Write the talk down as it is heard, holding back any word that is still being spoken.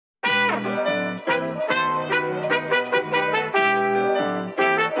Hola,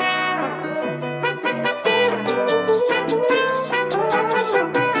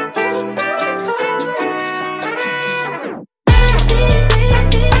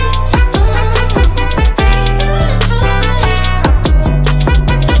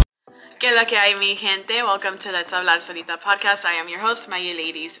 que hay, mi gente. Welcome to Let's Hablar, Solita podcast. I am your host, Maya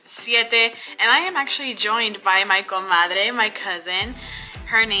Ladies 7, and I am actually joined by my comadre, my cousin.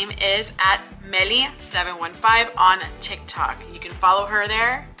 Her name is at Meli715 on TikTok. You can follow her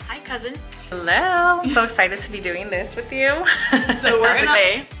there. Hi, cousin. Hello. I'm so excited to be doing this with you. So we're in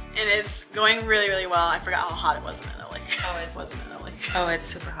LA, and it's going really, really well. I forgot how hot it was in LA. Oh, it's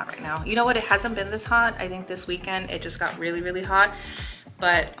super hot right now. You know what? It hasn't been this hot. I think this weekend it just got really, really hot.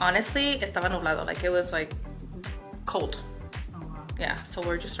 But honestly, estaba nublado. Like, it was like cold. Oh, wow. Yeah, so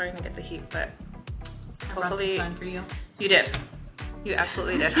we're just starting to get the heat, but hopefully. Fun for you. You did. You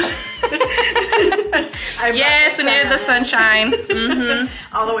absolutely did. Yes, we needed the sunshine. Mm-hmm.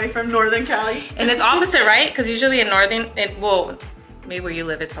 All the way from Northern Cali. And it's opposite, right? Because usually in well, maybe where you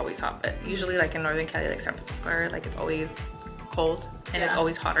live it's always hot, but usually like in Northern Cali, like San Francisco, like it's always cold and it's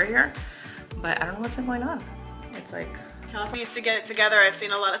always hotter here. But I don't know what's been going on. It's like California needs to get it together. I've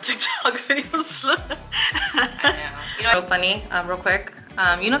seen a lot of TikTok videos. I know. You know, so funny, real quick.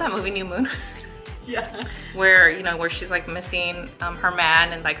 You know that movie New Moon? Yeah. Where she's like missing her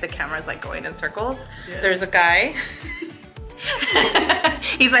man and like the camera's like going in circles. Yeah. There's a guy.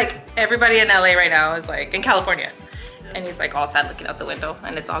 He's like, everybody in LA right now is like in California. Yeah. And he's like all sad looking out the window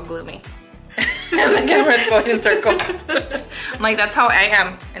and it's all gloomy. And the camera's going in circles. I'm like, that's how I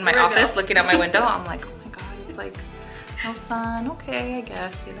am in my office looking out my window. I'm like, oh my God, it's like no sun. Okay, I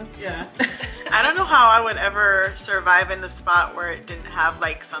guess, you know. Yeah. I don't know how I would ever survive in the spot where it didn't have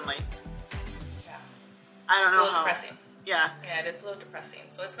like sunlight. Yeah. I don't know how. Depressing. Yeah. Yeah, it is a little depressing.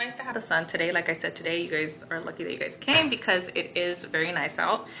 So it's nice to have the sun today. Like I said, today you guys are lucky that you guys came because it is very nice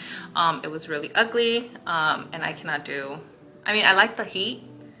out. It was really ugly, and I cannot do. I mean, I like the heat,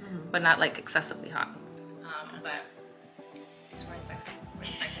 but not like excessively hot. But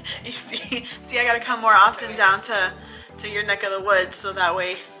it's really nice. See, I gotta come more often down to your neck of the woods, so that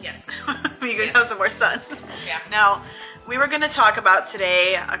way we can have some more sun. Yeah. Now, we were going to talk about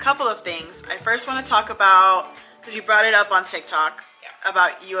today a couple of things. I first want to talk about, because you brought it up on TikTok,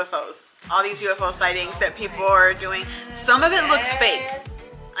 about UFOs. All these UFO sightings that people are doing. Some of it looks fake.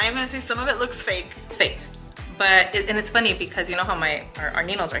 I am going to say some of it looks fake. It's fake. But, and it's funny because you know how our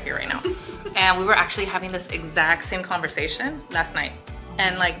Ninos are here right now. And we were actually having this exact same conversation last night.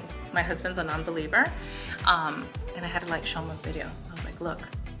 And like, my husband's a non-believer. And I had to like show him a video. I was like, look,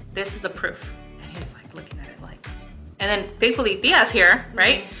 this is the proof. And he was like looking at it like, and then thankfully Tia's here,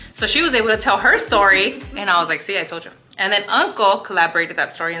 right? So she was able to tell her story. And I was like, see, I told you. And then Uncle collaborated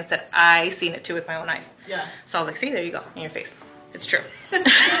that story and said, I seen it too with my own eyes. Yeah. So I was like, see, there you go, in your face. It's true.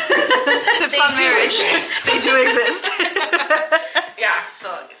 Tips on marriage. They do exist. Yeah,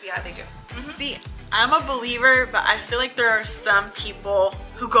 so yeah, they do. See, I'm a believer, but I feel like there are some people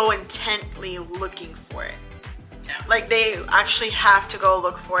who go intently looking for it. Yeah. Like they actually have to go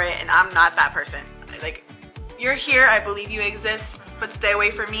look for it, and I'm not that person. Like, you're here, I believe you exist, but stay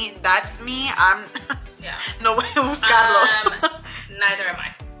away from me. That's me. I'm no way buscarlo. Neither am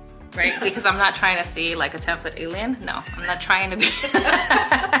I. Right? Because I'm not trying to see like a 10-foot alien. No, I'm not trying to be.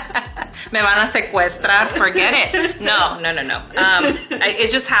 Me van a secuestrar. Forget it. No. It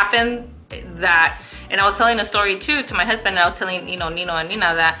just happened that, and I was telling a story too to my husband, and I was telling Nino and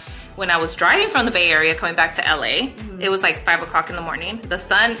Nina that when I was driving from the Bay Area coming back to LA, it was like 5 o'clock in the morning. The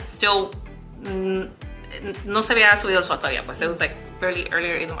sun still no se había subido el sol todavía, pues it was like barely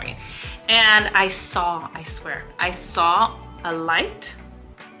earlier in the morning. And I swear, I saw a light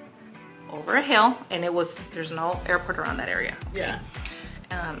over a hill, and there's no airport around that area. Okay? Yeah.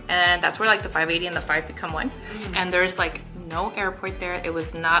 And that's where like the 580 and the 5 become one. And there's like no airport there. It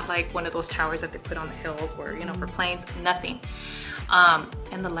was not like one of those towers that they put on the hills where, you know, for planes, nothing.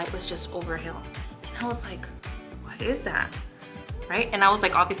 And the light was just over a hill. And I was like, what is that? Right? And I was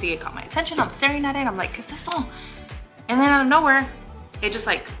like, obviously it caught my attention. I'm staring at it. I'm like, ¿qué es eso? And then out of nowhere, it just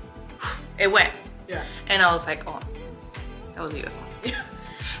like, it went. Yeah. And I was like, oh, that was beautiful. Yeah.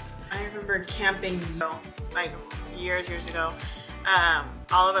 I remember camping, like years ago.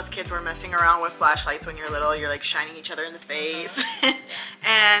 All of us kids were messing around with flashlights when you're little. You're like shining each other in the face.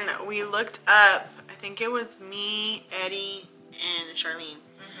 And we looked up, I think it was me, Eddie, and Charlene.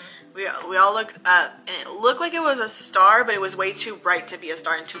 We all looked up, and it looked like it was a star, but it was way too bright to be a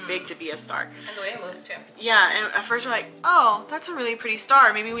star and too big to be a star. And the way it moves too. Yeah, and at first we're like, oh, that's a really pretty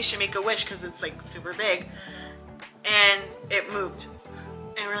star. Maybe we should make a wish because it's like super big. And it moved.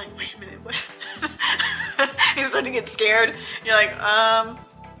 And we're like, wait a minute, what? He's starting to get scared. You're like,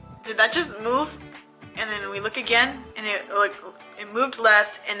 did that just move? And then we look again, and it moved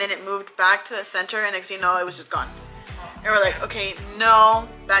left, and then it moved back to the center, and next thing you know, it was just gone. And we're like, okay, no,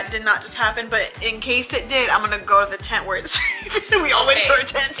 that did not just happen, but in case it did, I'm going to go to the tent where it's safe. We all went to our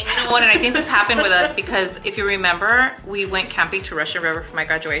tent. And you know what, and I think this happened with us because if you remember, we went camping to Russian River for my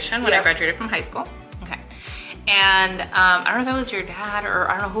graduation when I graduated from high school. Okay. And I don't know if it was your dad or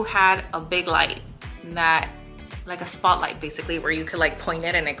I don't know who had a big light that, like a spotlight basically, where you could like point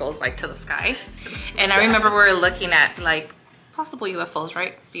it and it goes like to the sky. And I remember we were looking at like possible UFOs,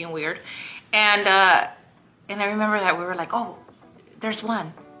 right? Being weird. And I remember that we were like, oh, there's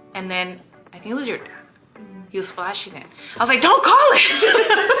one. And then I think it was your dad. He was flashing it. I was like, don't call it.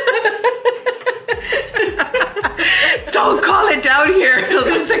 Don't call it down here.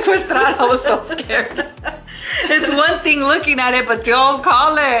 I was so scared. It's one thing looking at it, but don't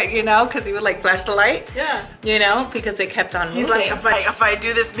call it, you know, because he would like flash the light. Yeah. You know, because it kept on moving. He's like, if I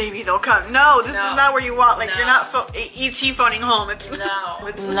do this, maybe they'll come. No, this is not where you want. Like, you're not ET phoning home. It's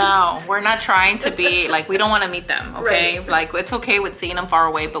no, we're not trying to be like, we don't want to meet them. Okay, right. Like it's okay with seeing them far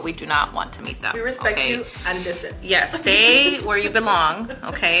away, but we do not want to meet them. We respect you at a distance. Yes, stay where you belong.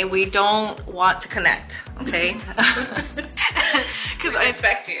 Okay, we don't want to connect. Okay, because I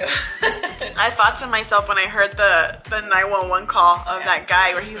respect you. I thought to myself when I heard the 911 call of that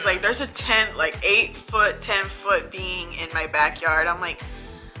guy where he's like, there's a tent, like 8 foot, 10 foot being in my backyard. I'm like,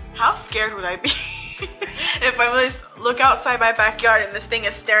 how scared would I be if I was look outside my backyard and this thing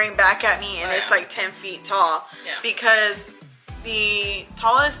is staring back at me and it's like 10 feet tall? Yeah. Because the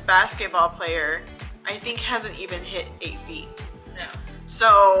tallest basketball player, I think, hasn't even hit 8 feet. No.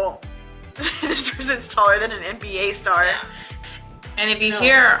 So this person's taller than an NBA star. Yeah. And if you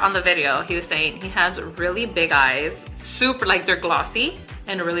hear on the video, he was saying he has really big eyes, super, like they're glossy,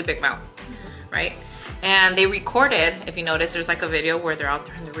 and a really big mouth, right? And they recorded, if you notice, there's like a video where they're out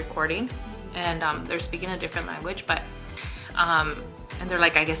there and they're recording, and they're speaking a different language, but, and they're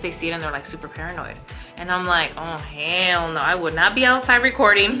like, I guess they see it and they're like super paranoid. And I'm like, oh, hell no, I would not be outside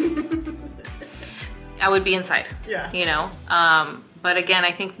recording. I would be inside, you know? But again,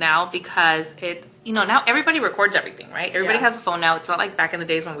 I think now because you know, now everybody records everything, right? Everybody has a phone now. It's not like back in the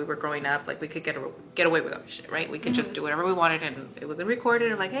days when we were growing up, like we could get away with that shit, right? We could just do whatever we wanted and it wasn't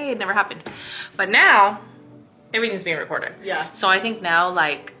recorded and like, hey, it never happened. But now, everything's being recorded. Yeah. So I think now,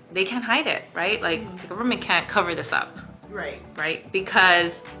 like, they can't hide it, right? Like, the government can't cover this up. Right. Right?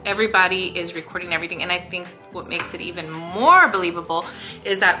 Because everybody is recording everything. And I think what makes it even more believable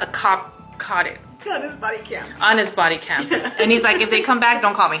is that a cop caught it. On his body cam. On his body cam. And he's like, if they come back,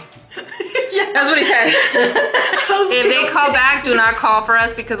 don't call me. Yeah. That's what he said. If they call back, do not call for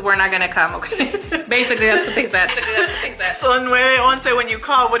us because we're not going to come, okay? Basically, that's what they said. So once when you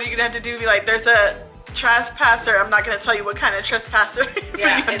call, what are you going to have to do? Be like, there's a trespasser. I'm not going to tell you what kind of trespasser.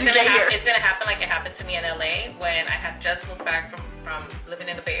 Yeah, it's going to happen like it happened to me in LA when I had just moved back from living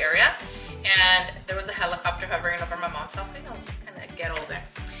in the Bay Area. And there was a helicopter hovering over my mom's house. You know, kind of ghetto there.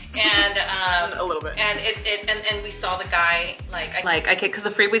 And a little bit. And and we saw the guy because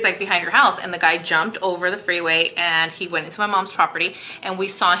the freeway's like behind your house, and the guy jumped over the freeway and he went into my mom's property, and we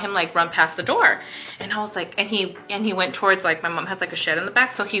saw him like run past the door, and I was like, and he went towards like my mom has like a shed in the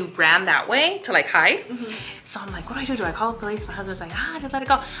back, so he ran that way to like hide. Mm-hmm. So I'm like, what do I do? Do I call the police? My husband's like, just let it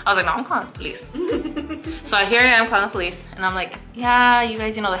go. I was like, no, I'm calling the police. So here I am calling the police, and I'm like, yeah, you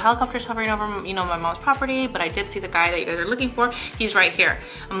guys, you know, the helicopter's hovering over, you know, my mom's property, but I did see the guy that you guys are looking for. He's right here.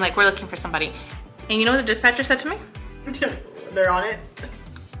 I'm like, we're looking for somebody. And you know what the dispatcher said to me? They're on it?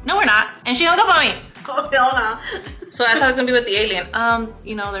 No, we're not. And she hung up on me. Oh, hell no. So I thought it was gonna be with the alien.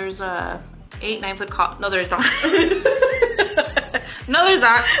 You know, there's a 8-9 foot call. No, there's not. No, there's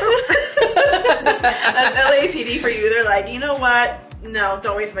not. That's LAPD for you. They're like, you know what? No,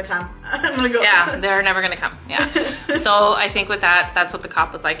 don't waste my time. I'm gonna go. Yeah, they're never gonna come. Yeah. So I think with that, that's what the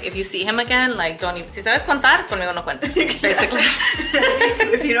cop was like. If you see him again, like, don't even. Si sabes contar, conmigo no cuentes. Basically.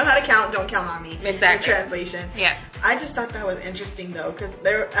 If you know how to count, don't count on me. Exactly. The translation. Yes. I just thought that was interesting though, because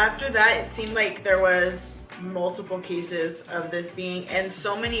after that, it seemed like there was multiple cases of this being, and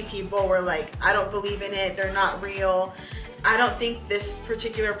so many people were like, I don't believe in it. They're not real. I don't think this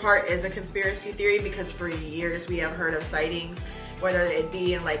particular part is a conspiracy theory because for years we have heard of sightings, whether it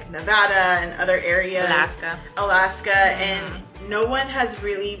be in like Nevada and other areas, Alaska, and no one has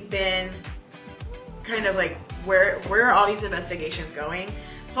really been kind of like, where are all these investigations going?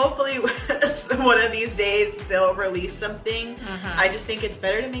 Hopefully one of these days they'll release something. I just think it's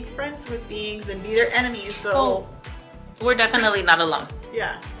better to make friends with beings than be their enemies. So we're definitely not alone.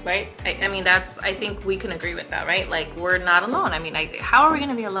 Yeah. Right? I mean, I think we can agree with that, right? Like, we're not alone. I mean, how are we going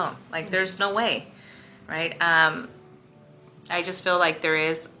to be alone? Like, there's no way, right? I just feel like there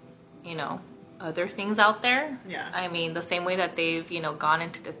is, other things out there. Yeah. I mean, the same way that they've,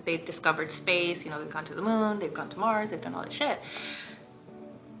 they've discovered space, they've gone to the moon, they've gone to Mars, they've done all this shit.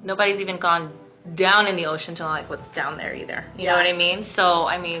 Nobody's even gone down in the ocean to like what's down there either. You know what I mean? So,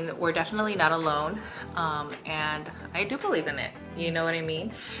 I mean, we're definitely not alone. And I do believe in it. You know what I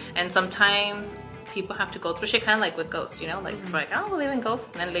mean? And sometimes people have to go through shit, kind of like with ghosts, like, like, I don't believe in ghosts.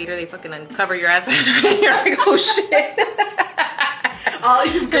 And then later they fucking uncover your ass and you're like, oh shit. All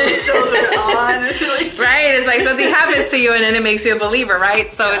these ghost shows are on. Right? It's like something happens to you and then it makes you a believer,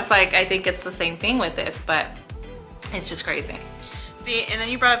 right? So it's like, I think it's the same thing with this, but it's just crazy. See, and then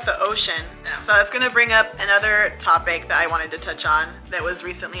you brought up the ocean. Yeah. So that's going to bring up another topic that I wanted to touch on that was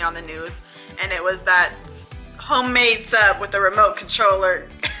recently on the news. And it was that homemade sub with a remote controller.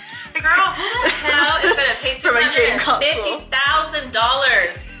 Girl, who the hell is going to pay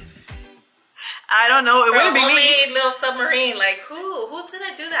 $250,000? I don't know. It wouldn't be me. Homemade little submarine. Like, who's going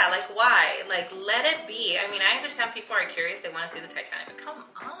to do that? Like, why? Like, let it be. I mean, I understand people are curious. They want to see the Titanic. But come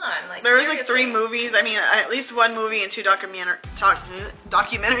on. Like, there was like 3 movies. I mean, at least 1 movie and 2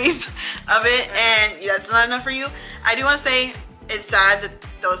 documentaries of it. And that's not enough for you. I do want to say it's sad that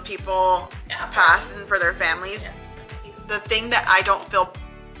those people passed and for their families. Yeah. The thing that I don't feel,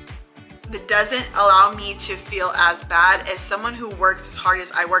 that doesn't allow me to feel as bad as someone who works as hard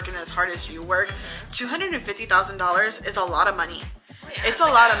as I work and as hard as you work. $250,000 is a lot of money. Yeah, it's a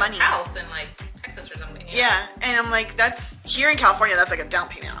lot of money. House in like Texas or something. Yeah, and I'm like, that's here in California. That's like a down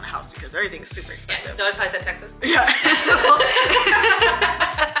payment on a house because everything's super expensive. Yeah, so I said Texas. Yeah.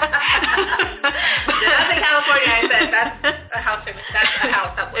 That's in California. I said that's a house payment. That's a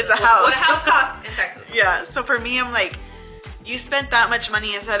house. It's a house. What a house costs in Texas. Yeah. So for me, I'm like, you spent that much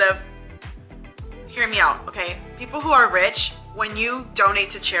money instead of. Hear me out, okay? People who are rich, when you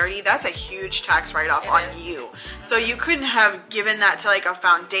donate to charity, that's a huge tax write-off on you. So you couldn't have given that to like a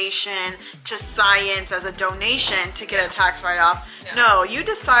foundation, to science as a donation to get a tax write-off. Yeah. No, you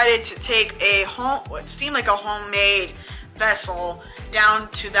decided to take what seemed like a homemade vessel down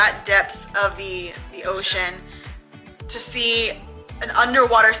to that depths of the ocean to see an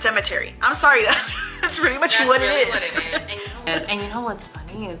underwater cemetery. I'm sorry, that's pretty much what it is. What it is. And you know what's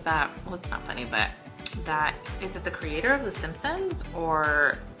funny is that, well, it's not funny, but that, is it the creator of The Simpsons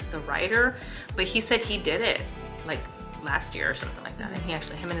or the writer? But he said he did it like last year or something like that. And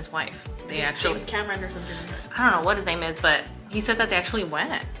him and his wife, James Cameron or something like that. I don't know what his name is, but he said that they actually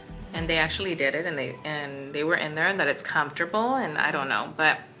went and they actually did it and they were in there and that it's comfortable and I don't know.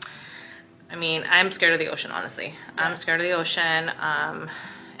 But I mean, I'm scared of the ocean, honestly. Yeah. I'm scared of the ocean.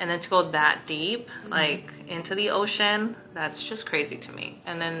 And then to go that deep, like into the ocean, that's just crazy to me.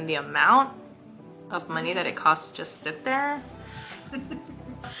 And then the amount of money that it costs to just sit there.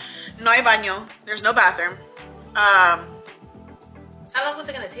 No hay baño. There's no bathroom. How long was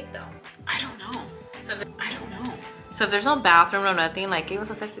it gonna take though? I don't know. I don't know. So if there's no bathroom or nothing, like, ¿qué vas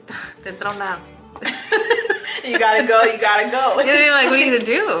a hacer dentro now? You gotta go. You know, like, what are you gonna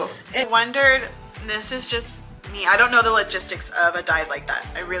do? I wondered. This is just me. I don't know the logistics of a dive like that.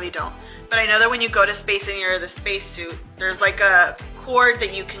 I really don't. But I know that when you go to space and you're in the spacesuit, there's like a cord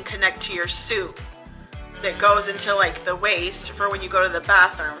that you can connect to your suit that goes into like the waist for when you go to the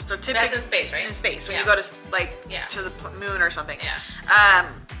bathroom. So typically that's in space, right? In space when you go to like to the moon or something. Yeah.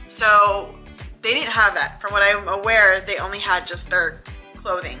 So they didn't have that. From what I'm aware, they only had just their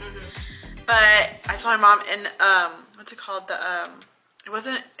clothing. But I told my mom, and what's it called? It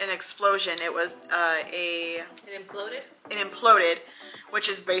wasn't an explosion. It was It imploded. It imploded, which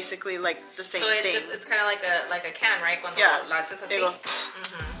is basically like the same thing. So it's kind of like a can, right? Cuando lo haces así. It goes.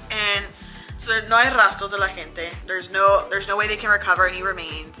 And so there no hay rastros de la gente. There's no way they can recover any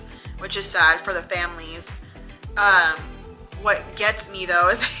remains, which is sad for the families. What gets me though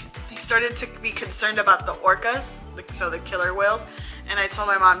is they started to be concerned about the orcas, so the killer whales. And I told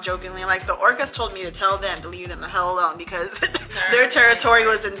my mom jokingly, like, the orcas told me to tell them to leave them the hell alone because their territory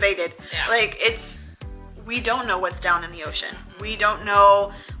was invaded. Yeah. Like, we don't know what's down in the ocean. We don't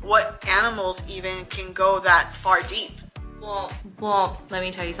know what animals even can go that far deep. Well, let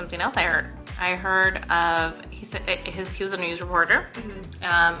me tell you something else I heard of, he was a news reporter,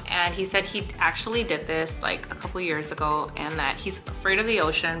 and he said he actually did this like a couple years ago, and that he's afraid of the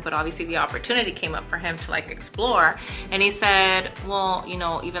ocean, but obviously the opportunity came up for him to like explore, and he said, well, you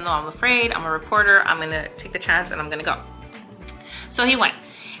know, even though I'm afraid, I'm a reporter, I'm gonna take the chance and I'm gonna go. So he went,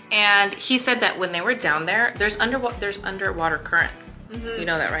 and he said that when they were down there, there's underwater currents. You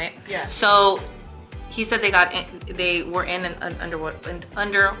know that, right? Yeah. So he said they were in an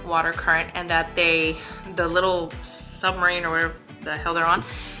underwater current, and that the little submarine or whatever the hell they're on,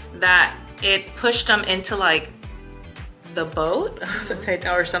 that it pushed them into like the boat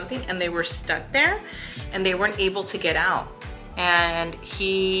or something, and they were stuck there and they weren't able to get out. And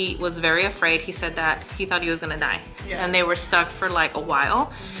he was very afraid. He said that he thought he was gonna die. Yeah. And they were stuck for like a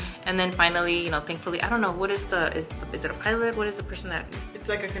while. And then finally, thankfully, I don't know, is it a pilot? What is the person that? It's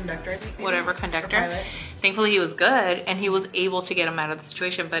like a conductor, I think. Whatever, conductor. Thankfully, he was good, and he was able to get him out of the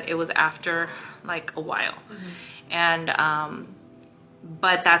situation, but it was after like a while. And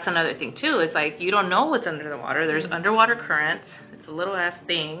but that's another thing too. It's like you don't know what's under the water. There's underwater currents. It's a little ass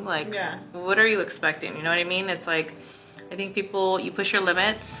thing. Like, what are you expecting? You know what I mean? It's like, I think you push your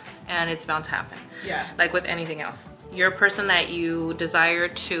limits, and it's bound to happen. Yeah. Like with anything else. You're a person that you desire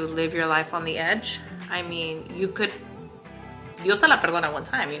to live your life on the edge. I mean, you could, Dios te la perdona one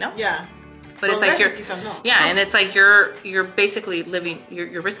time, Yeah. But it's like and it's like you're basically living,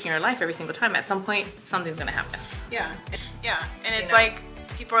 you're risking your life every single time. At some point, something's gonna happen. Yeah. And it's like,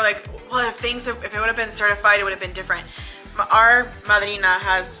 people are like, well, if it would have been certified, it would have been different. Our madrina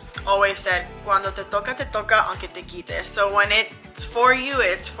has always said, cuando te toca, aunque te quites. So when it's for you,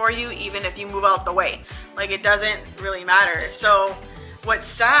 even if you move out the way. Like, it doesn't really matter. So what's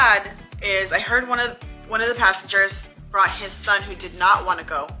sad is I heard one of the passengers brought his son who did not want to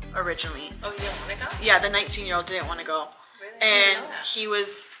go originally. Oh, he didn't want to go? Yeah, the 19-year-old didn't want to go. Really? And he was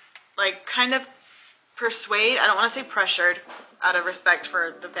like kind of persuaded, I don't want to say pressured out of respect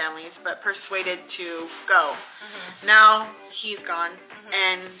for the families, but persuaded to go. Now he's gone,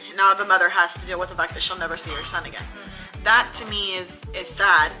 and now the mother has to deal with the fact that she'll never see her son again. That to me is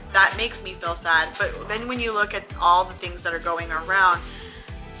sad. That makes me feel sad. But then when you look at all the things that are going around,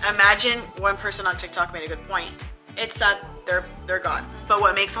 imagine, one person on TikTok made a good point. It's sad they're gone. But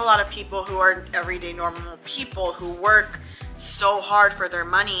what makes a lot of people who are everyday normal people who work so hard for their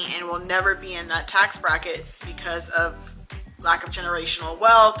money and will never be in that tax bracket because of lack of generational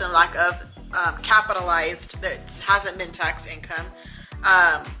wealth and lack of capitalized, that hasn't been tax income,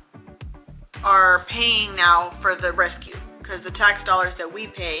 are paying now for the rescue, because the tax dollars that we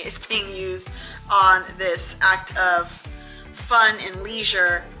pay is being used on this act of fun and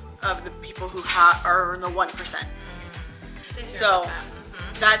leisure of the people who are in the 1%. So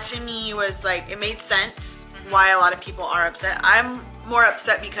that to me was like, it made sense why a lot of people are upset. I'm more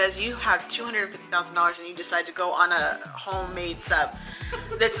upset because you have $250,000 and you decide to go on a homemade sub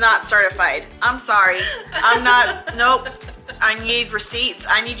that's not certified. I'm sorry. I'm not. Nope. I need receipts.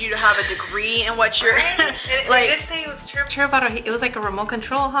 I need you to have a degree in what you're like. It did say it was true about it was like a remote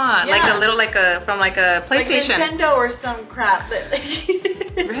control, huh? Yeah. Like a little from a PlayStation, like Nintendo or some crap that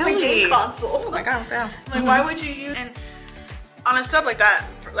really? A game console. Oh my god! Yeah. Like, why would you use? And on a sub like that,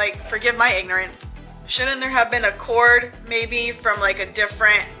 like, forgive my ignorance, shouldn't there have been a cord maybe from like a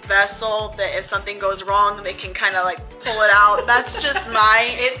different vessel that if something goes wrong they can kind of like pull it out? That's just my...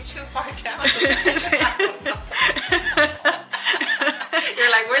 It's too far down.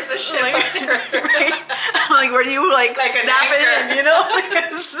 You're like, where's the ship? Right? Like, where do you like snap it in,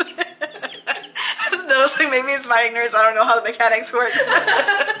 Those, like, maybe it's my ignorance. I don't know how the mechanics work.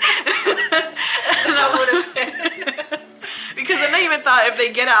 That would have been. Because then I even thought if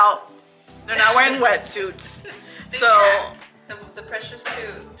they get out, they're not wearing wetsuits. So the pressure's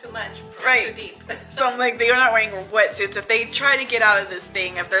too much. Right. Too deep. So I'm like, they're not wearing wetsuits. If they try to get out of this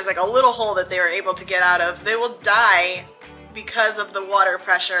thing, if there's like a little hole that they were able to get out of, they will die because of the water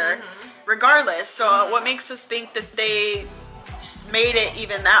pressure regardless. So what makes us think that they made it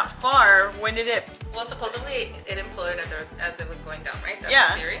even that far? When did it... Well, supposedly it imploded as it was going down, right?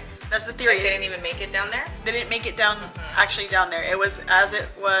 That's the theory? That's the theory. Like, they didn't even make it down there? They didn't make it down, actually down there. It was as it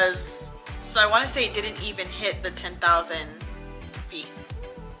was... So I want to say it didn't even hit the 10,000 feet.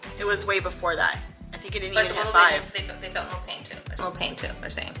 It was way before that. I think it didn't even hit 5. They felt no pain too. No pain too, they're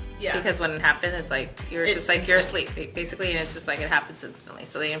saying. Yeah. Because when it happened, it's like, you're asleep, basically, and it's just like, it happens instantly.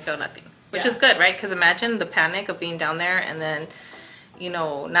 So they didn't feel nothing. Which is good, right? Because imagine the panic of being down there and then,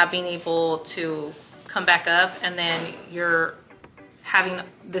 not being able to come back up, and then you're having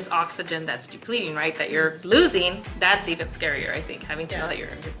this oxygen that's depleting, right? That you're losing. That's even scarier, I think, having to know that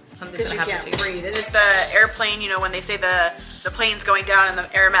something's going to happen to you. Because you can't breathe. And if the airplane, when they say the plane's going down and the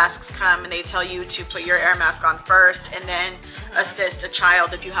air masks come and they tell you to put your air mask on first and then assist a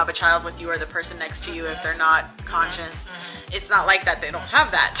child if you have a child with you or the person next to you if they're not conscious. It's not like that. They don't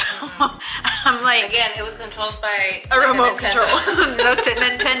have that. So I'm like... Again, it was controlled by... A remote control.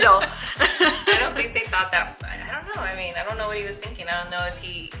 Nintendo. I don't think they thought that... I don't know. I mean, I don't know what he was thinking. I don't know if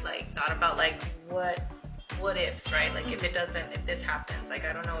he, thought about, what ifs, right? Like, if this happens,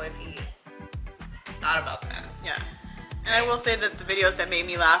 I don't know if he thought about that. Yeah. And I will say that the videos that made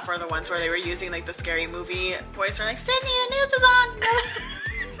me laugh were the ones where they were using like the scary movie voice, or like, Sydney, the news is on.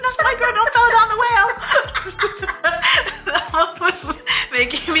 Nothing like girl, don't fall down the well. That was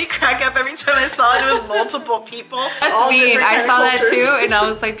making me crack up every time I saw it. It was multiple people. That's mean. I saw that too, and I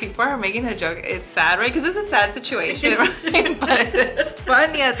was like, people are making a joke. It's sad, right? Because it's a sad situation, right? But it's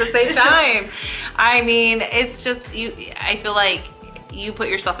funny at the same time. I mean, it's just you. I feel like you put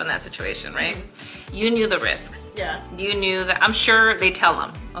yourself in that situation, right? Mm-hmm. You knew the risks. Yeah. You knew that. I'm sure they tell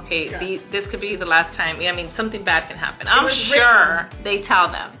them, okay, this could be the last time. I mean, something bad can happen. I'm sure they tell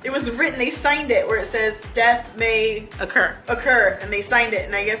them. It was written. They signed it where it says death may occur, and they signed it.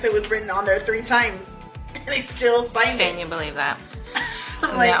 And I guess it was written on there 3 times, and they still signed it. Can you believe that?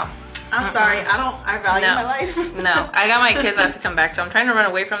 Like, no. I'm sorry. I value my life. No, I got my kids I have to come back to. I'm trying to run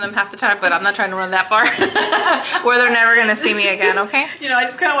away from them half the time, but I'm not trying to run that far where they're never going to see me again, okay? You know, I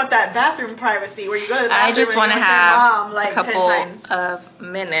just kind of want that bathroom privacy where you go to the bathroom. I just want to have mom, like, a couple of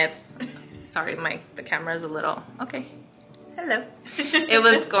minutes. Sorry, the camera is a little, okay. Hello. It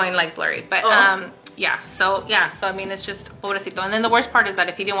was going like blurry, but yeah. So I mean, it's just pobrecito. And then the worst part is that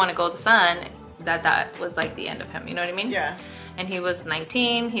if he didn't want to go with the sun, that was like the end of him. You know what I mean? Yeah. And he was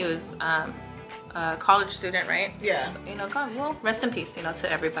 19. He was a college student, right? Yeah. So, you know, God, well, rest in peace, you know,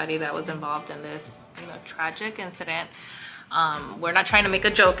 to everybody that was involved in this, you know, tragic incident. We're not trying to make a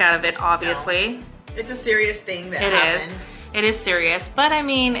joke out of it, obviously. No. It's a serious thing that happened. It is serious, but I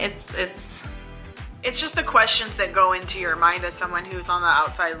mean, it's just the questions that go into your mind as someone who's on the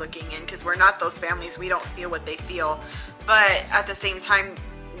outside looking in, because we're not those families. We don't feel what they feel. But at the same time,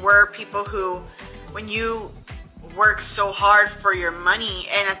 we're people who, when you work so hard for your money,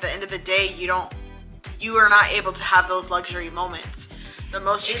 and at the end of the day, you are not able to have those luxury moments. The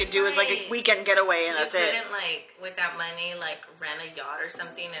most you could do is like a weekend getaway, and that's it. You couldn't, like, with that money, like, rent a yacht or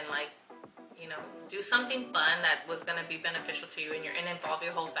something and, like, you know, do something fun that was going to be beneficial to you and involve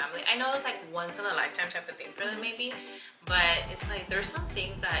your whole family. I know it's like once in a lifetime type of thing for them maybe, but it's like there's some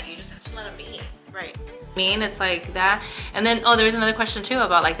things that you just have to let them be. Right. I mean, it's like that. And then, there was another question too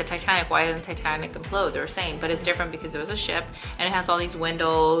about like the Titanic. Why didn't Titanic implode? They were saying, but it's different because it was a ship and it has all these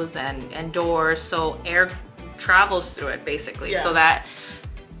windows and doors, so air travels through it basically. Yeah. So that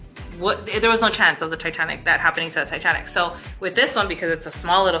there was no chance of the Titanic, that happening to the Titanic. So with this one, because it's a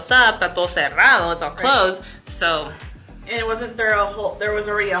small little sub, está todo cerrado, it's all closed, so. And it wasn't there a hole, there was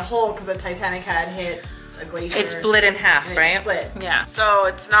already a hole because the Titanic had hit a glacier. It split in half, right? Split. Yeah. So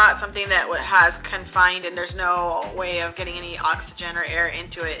it's not something that has confined, and there's no way of getting any oxygen or air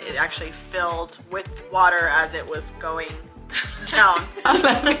into it. It actually filled with water as it was going down.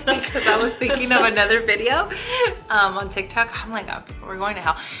 Because I was thinking of another video on TikTok. I'm like, oh, people, we're going to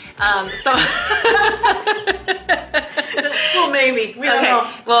hell. Well, maybe. We don't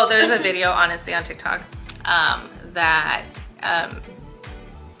know. Well, there's a video, honestly, on TikTok that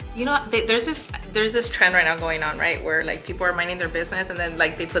you know, there's this trend right now going on, right, where like people are minding their business and then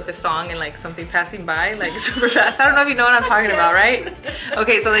like they put this song and like something passing by like super fast. I don't know if you know what I'm talking about, right?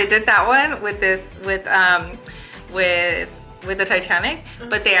 Okay, so they did that one with the Titanic,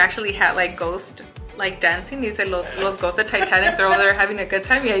 but they actually had like ghost like dancing. Dice los ghosts of Titanic, they're over there having a good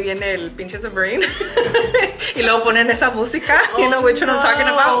time, y ahí viene el pinche submarine y luego ponen esa música. You know which one I'm talking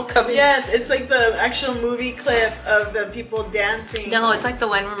about? Yes, it's like the actual movie clip of the people dancing. No, it's like the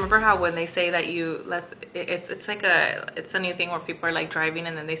one, remember how when they say that it's like it's a new thing where people are like driving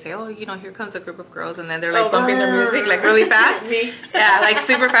and then they say, oh, you know, here comes a group of girls, and then they're like bumping their music like really fast. Yeah, like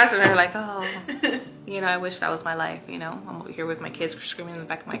super fast, and they're like, oh, you know, I wish that was my life, you know. I'm over here with my kids screaming in the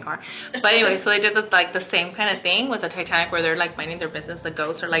back of my car. But anyway, so they did like the same kind of thing with the Titanic where they're like minding their business. The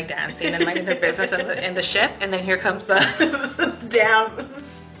ghosts are like dancing and minding their business in the ship. And then here comes the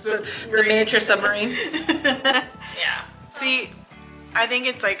miniature submarine. Yeah. See, I think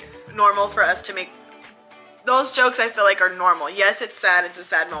it's like normal for us to make those jokes. I feel like are normal. Yes, it's sad. It's a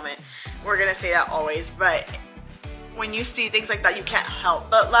sad moment. We're going to say that always. But when you see things like that, you can't help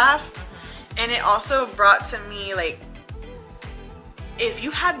but laugh. And it also brought to me, like, if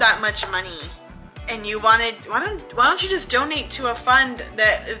you had that much money and you wanted, why don't you just donate to a fund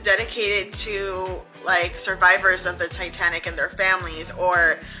that is dedicated to, like, survivors of the Titanic and their families,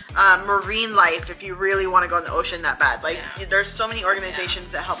 or marine life if you really want to go in the ocean that bad. Like, there's so many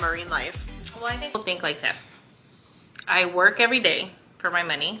organizations that help marine life. Well, I think like that. I work every day for my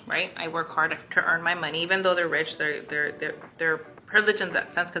money, right? I work hard to earn my money, even though they're rich. They're privileged in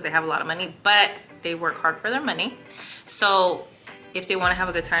that sense because they have a lot of money, but they work hard for their money. So if they want to have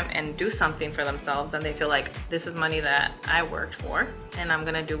a good time and do something for themselves, then they feel like this is money that I worked for and I'm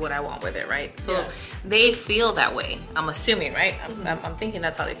gonna do what I want with it, right? So they feel that way, I'm assuming, right? I'm thinking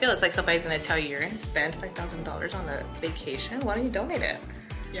that's how they feel. It's like somebody's gonna tell you you're gonna spend $5,000 on a vacation, why don't you donate it?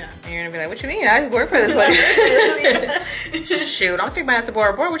 Yeah. And you're gonna be like, what you mean? I work for this money. Shoot, I'm taking my ass to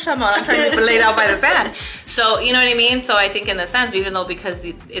board. What you talking about? I'm trying to be laid out by the fan. So, you know what I mean? So I think in the sense, even though because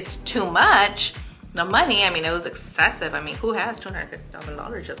it's too much, the money, I mean, it was excessive. I mean, who has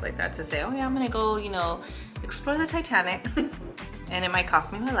 $250,000 just like that to say, oh yeah, I'm gonna go, you know, explore the Titanic, and it might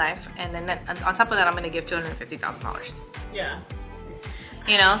cost me my life, and then on top of that, I'm gonna give $250,000. Yeah.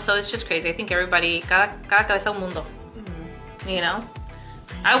 You know, so it's just crazy. I think everybody, cada cabeza un mundo. You know,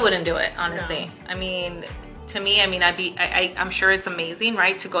 I wouldn't do it, honestly. No. I mean, to me, I mean, I'm sure it's amazing,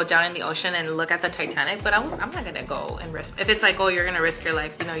 right, to go down in the ocean and look at the Titanic, but I'm not gonna go and risk. If it's like, oh, you're gonna risk your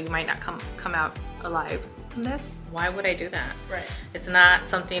life, you know, you might not come out alive from this. Why would I do that? Right. It's not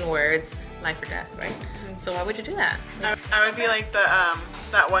something where it's life or death, right? So why would you do that? I would be like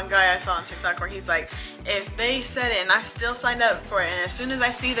that one guy I saw on TikTok where he's like, if they said it and I still signed up for it, and as soon as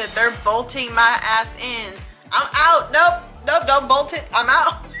I see that they're bolting my ass in, I'm out. Nope, don't bolt it. I'm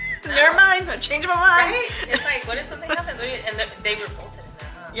out. Never mind. I changed my mind. Right? It's like, what if something happens? And they were bolted in there.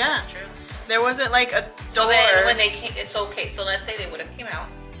 Huh? Yeah. That's true. There wasn't like a door. So then when they came, it's okay. So let's say they would have came out,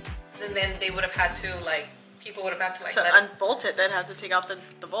 and then they would have had to like, people would have had to like. To unbolt it, they'd have to take out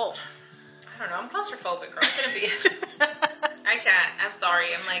the bolt. I don't know. I'm claustrophobic. Or I'm gonna be. I can't. I'm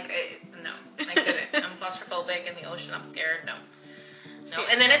sorry. I'm like, no. I couldn't. I'm claustrophobic in the ocean. I'm scared. No.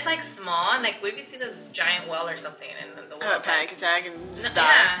 And then it's like small, and like maybe see this giant well or something, and then the well. Panic attack and die.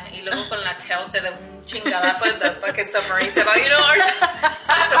 Yeah, y luego con la tail te da un chingadazo and the fucking submarine se va, you know, or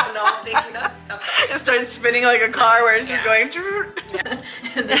it starts spinning like a car where it's just going. Yeah.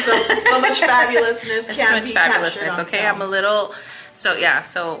 so much fabulousness can't be captured on okay, film. I'm a little. So yeah,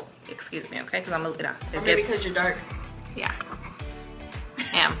 so excuse me, okay, because I'm a little. Or maybe because you're dark. Yeah.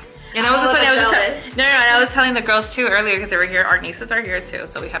 Am. And I was telling the girls too earlier because they were here. Our nieces are here too,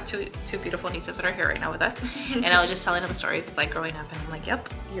 so we have two beautiful nieces that are here right now with us. And I was just telling them stories of like growing up, and I'm like, yep,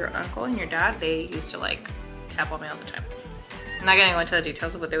 your uncle and your dad, they used to like tap on me all the time. I'm not gonna go into the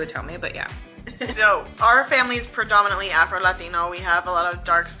details of what they would tell me, but yeah. So our family is predominantly Afro-Latino. We have a lot of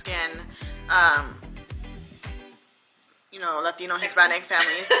dark skin, Latino, Hispanic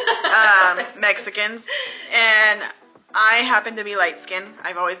families, Mexicans, and I happen to be light-skinned.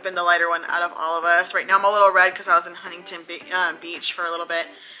 I've always been the lighter one out of all of us. Right now I'm a little red because I was in Huntington Beach for a little bit.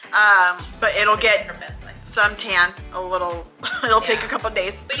 But it'll get some tan, a little, it'll take a couple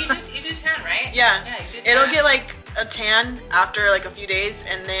days. But you do tan, right? Yeah. Yeah, you do tan. It'll get like a tan after like a few days,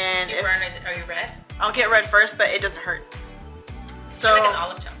 and then... Are you red? I'll get red first, but it doesn't hurt. So like an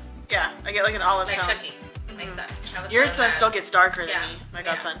olive tone. Yeah, I get like an olive tone. Like Chucky. Your son still gets darker than me, my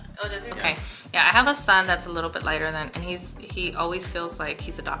godson. Oh, does he? Okay. Yeah, I have a son that's a little bit lighter than, and he always feels like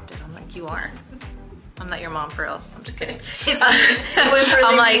he's adopted. I'm like, you are. I'm not your mom for real. I'm just kidding.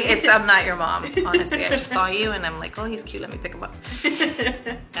 I'm like, I'm not your mom. Honestly, I just saw you and I'm like, oh, he's cute. Let me pick him up.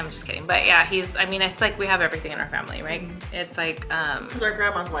 I'm just kidding. But yeah, I mean, it's like we have everything in our family, right? It's like, because our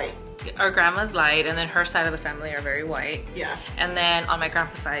grandma's light. Our grandma's light, and then her side of the family are very white. Yeah. And then on my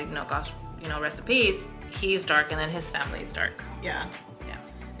grandpa's side, rest in peace. He's dark, and then his family is dark. Yeah.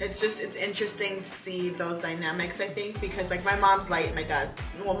 It's interesting to see those dynamics, I think, because like my mom's light and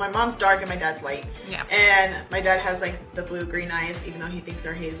my mom's dark and my dad's light. Yeah. And my dad has like the blue-green eyes, even though he thinks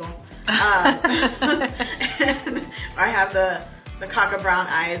they're hazel. And I have the caca brown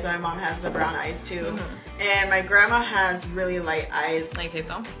eyes, and my mom has the brown eyes too. Mm-hmm. And my grandma has really light eyes. Like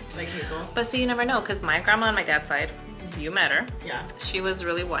hazel? Like hazel. But see, you never know, because my grandma on my dad's side, you met her. Yeah. She was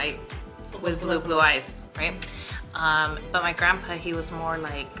really white with blue eyes. Right? But my grandpa, he was more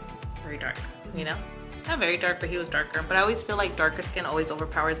like very dark, you know? Not very dark, but he was darker. But I always feel like darker skin always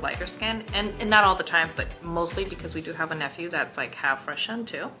overpowers lighter skin. And not all the time, but mostly because we do have a nephew that's like half Russian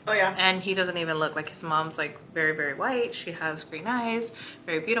too. Oh yeah. And he doesn't even look like his mom's like very, very white. She has green eyes,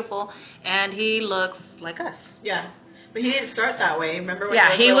 very beautiful. And he looks like us. Yeah. But he didn't start that way. Remember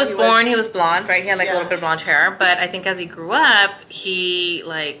when he was blonde, right? He had like a little bit of blonde hair. But I think as he grew up,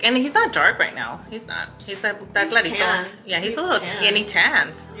 and he's not dark right now. He's not. He's like that tan. Yeah, he's a little tan. And he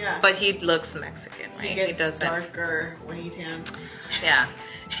tans. Yeah. But he looks Mexican, right? He gets darker when he tans. Yeah.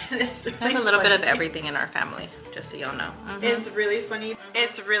 There's a little bit of everything in our family, just so y'all know. Mm-hmm. It's really funny.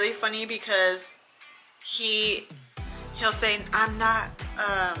 It's really funny because he'll say, I'm not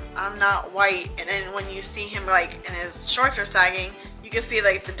white, and then when you see him like and his shorts are sagging, you can see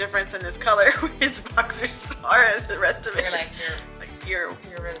like the difference in his color where his boxers are as the rest of it. You're like you're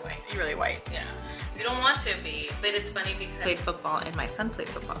really white. You're really white. Yeah. You don't want to be, but it's funny because I played football and my son played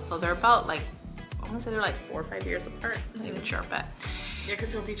football. So they're about like, I want to say they're like 4 or 5 years apart. I'm not even sure, but. Yeah, because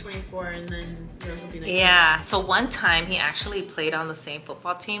he'll be 24 and then yours will be 19. Yeah. So one time he actually played on the same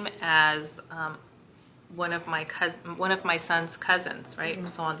football team as one of my son's cousins, right?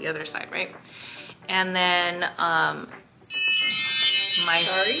 Mm-hmm. So on the other side, right? And then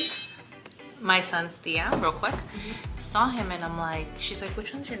my son's Tia, real quick, saw him and I'm like, she's like,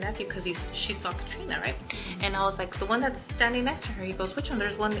 which one's your nephew? Because she saw Katrina, right? And I was like, the one that's standing next to her. He goes, which one?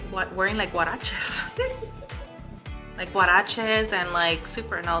 There's one wearing like huaraches. Like huaraches and like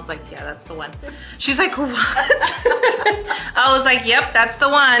super. And I was like, yeah, that's the one. She's like, what? I was like, yep, that's the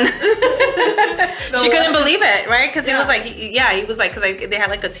one. She couldn't believe it, right? Because he was like, because they had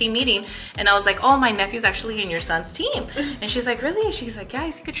like a team meeting. And I was like, oh, my nephew's actually in your son's team. And she's like, really? She's like, yeah,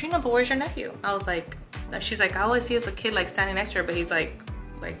 I see Katrina, but where's your nephew? I was like, she's like, I always see as a kid like standing next to her, but he's like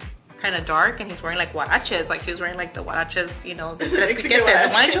kind of dark and he's wearing like huaraches, like he was wearing like the huaraches, you know, the tres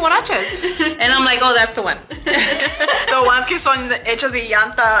piquetes, one or two huaraches. And I'm like, oh, that's the one. The ones que son hechos de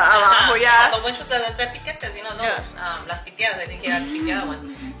llanta abajo, yeah. The ones with the tres piquetes, you know, those, las piteadas, I think he had piteada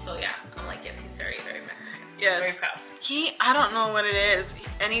ones. So yeah, I'm like, yes, he's very, very Mexican. Yes. Very proud. I don't know what it is.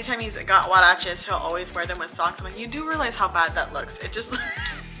 Anytime he's got huaraches, he'll always wear them with socks. I'm like, you do realize how bad that looks. It just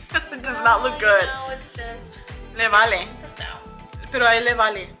it does not look good. No, it's just. Le vale. It's a style. Pero a él le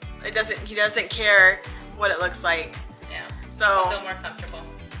vale. He doesn't care what it looks like. Yeah. So. Feel more comfortable.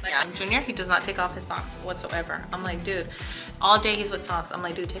 Like in Junior, he does not take off his socks whatsoever. I'm like, dude, all day he's with socks. I'm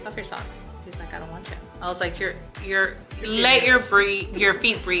like, dude, take off your socks. He's like, I don't want to. I was like, let your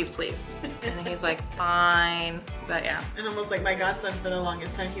feet breathe, please. And then he's like, fine. But yeah. And almost like my godson, for the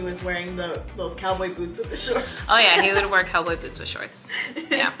longest time, he was wearing those cowboy boots with the shorts. Oh yeah, he would wear cowboy boots with shorts.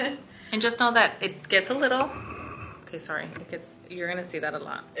 Yeah. And just know that it gets a little. Okay, sorry. You're gonna see that a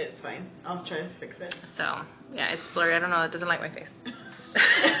lot. It's fine. I'll try to fix it. So yeah, it's blurry. I don't know. It doesn't like my face.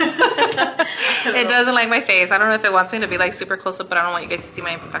 It doesn't like my face. I don't know if it wants me to be like super close up, but I don't want you guys to see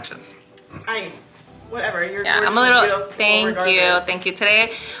my imperfections. Whatever. I'm a little. Thank you.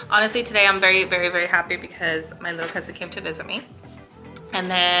 Today, honestly, I'm very, very, very happy because my little cousin came to visit me. And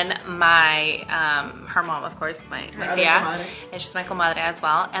then her mom, of course, my tia, and she's my comadre as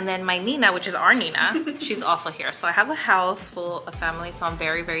well. And then my Nina, which is our Nina, she's also here. So I have a house full of family, so I'm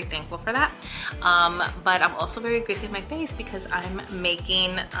very, very thankful for that. But I'm also very gracious in my face because I'm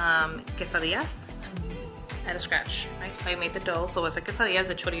making quesadillas at a scratch, right? So I made the dough, so it's a quesadillas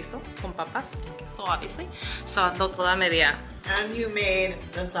de chorizo con papas, so obviously. So ando toda media. And you made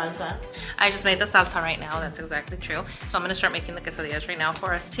the salsa. I just made the salsa right now. That's exactly true. So I'm going to start making the quesadillas right now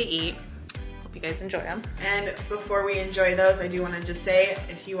for us to eat. Hope you guys enjoy them. And before we enjoy those, I do want to just say,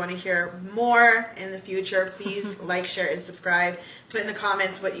 if you want to hear more in the future, please like, share, and subscribe. Put in the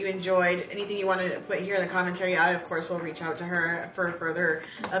comments what you enjoyed. Anything you want to put here in the commentary, I, of course, will reach out to her for further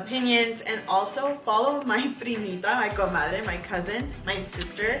opinions. And also follow my primita, my comadre, my cousin, my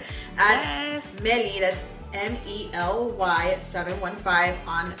sister, at Mely. That's MELY715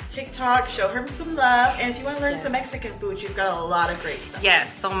 on TikTok. Show her some love. And if you want to learn some Mexican food, she's got a lot of great stuff. Yes,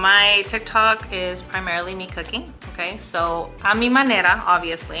 so my TikTok is primarily me cooking. Okay, so a mi manera,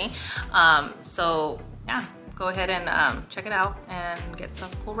 obviously. So yeah, go ahead and check it out and get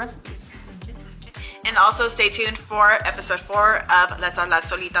some cool recipes. And also stay tuned for episode 4 of Let's Hablar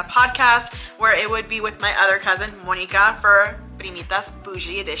Solita podcast, where it would be with my other cousin, Monica, for Primita's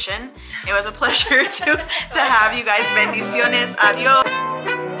Bougie Edition. It was a pleasure to have you guys. Bendiciones. Adios.